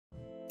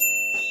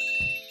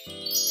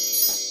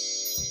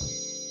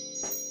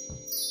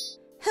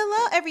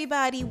Hello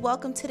everybody,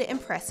 welcome to the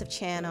Empressive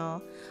channel.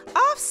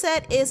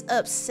 Offset is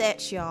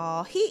upset,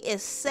 y'all. He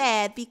is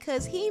sad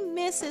because he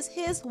misses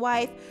his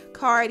wife,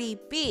 Cardi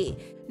B.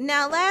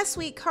 Now last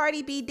week,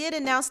 Cardi B did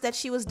announce that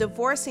she was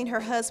divorcing her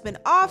husband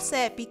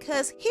Offset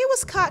because he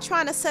was caught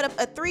trying to set up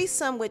a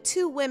threesome with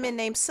two women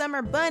named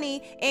Summer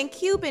Bunny and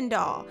Cuban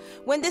Doll.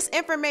 When this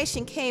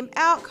information came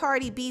out,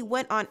 Cardi B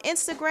went on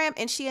Instagram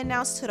and she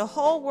announced to the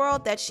whole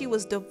world that she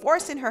was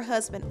divorcing her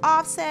husband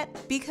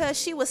Offset because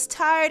she was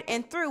tired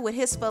and through with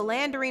his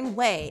philandering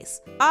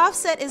ways.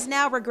 Offset is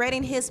now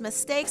regretting his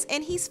mistakes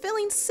and he's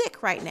feeling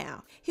sick right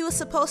now. He was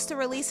supposed to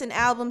release an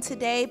album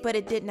today, but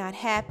it did not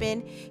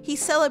happen. He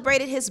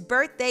celebrated his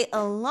birthday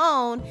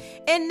alone,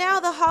 and now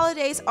the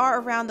holidays are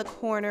around the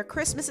corner.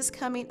 Christmas is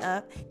coming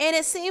up, and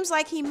it seems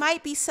like he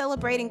might be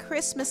celebrating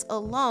Christmas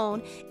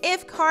alone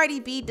if Cardi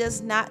B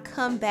does not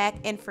come back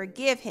and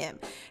forgive him.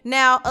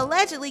 Now,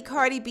 allegedly,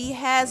 Cardi B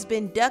has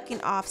been ducking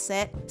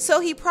Offset,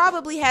 so he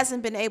probably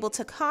hasn't been able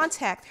to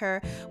contact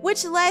her,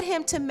 which led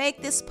him to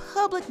make this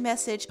public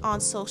message on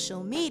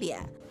social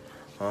media.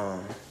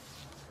 I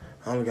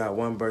only got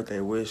one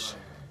birthday wish,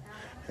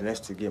 and that's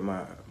to get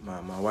my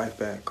wife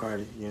back,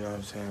 Cardi. You know what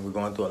I'm saying? We're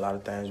going through a lot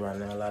of things right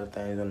now, a lot of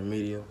things on the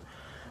media.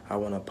 I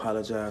want to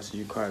apologize to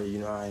you, Cardi. You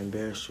know, I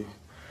embarrassed you.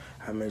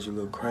 I made you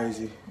look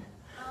crazy,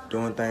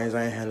 doing things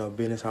I ain't had no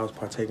business. I was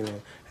partaking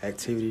in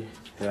activity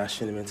that I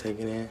shouldn't have been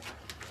taking in.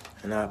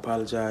 And I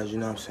apologize, you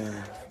know what I'm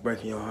saying, for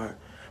breaking your heart,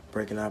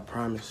 breaking our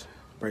promise,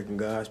 breaking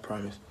God's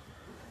promise,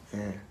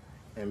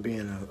 and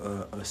being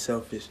a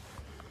selfish,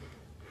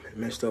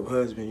 messed up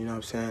husband. You know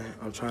what I'm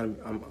saying?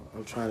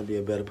 I'm trying to be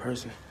a better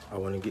person. I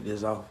want to get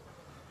this off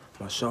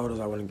my shoulders.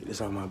 I want to get this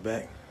off my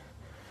back.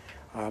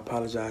 I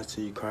apologize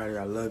to you, Cardi.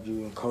 I love you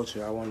and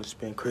culture. I want to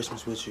spend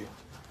Christmas with you.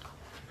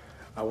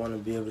 I want to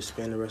be able to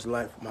spend the rest of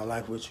my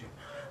life with you.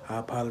 I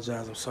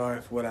apologize. I'm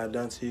sorry for what I've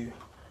done to you.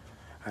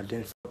 I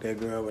didn't fuck that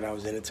girl, but I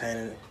was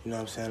entertaining it. You know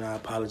what I'm saying? I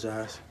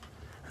apologize.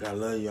 And I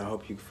love you. I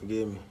hope you can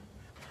forgive me.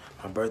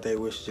 My birthday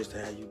wish is just to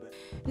have you back.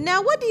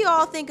 Now, what do you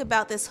all think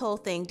about this whole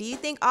thing? Do you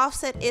think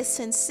Offset is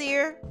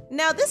sincere?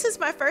 Now, this is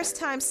my first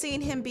time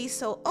seeing him be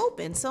so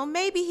open, so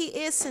maybe he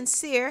is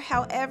sincere.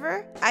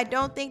 However, I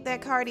don't think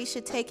that Cardi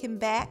should take him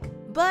back,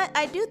 but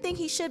I do think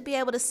he should be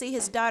able to see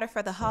his daughter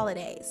for the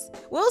holidays.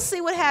 We'll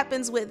see what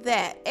happens with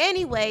that.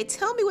 Anyway,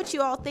 tell me what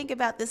you all think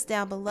about this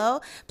down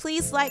below.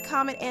 Please like,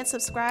 comment, and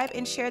subscribe,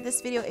 and share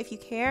this video if you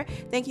care.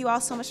 Thank you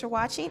all so much for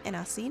watching, and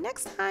I'll see you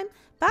next time.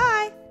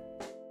 Bye!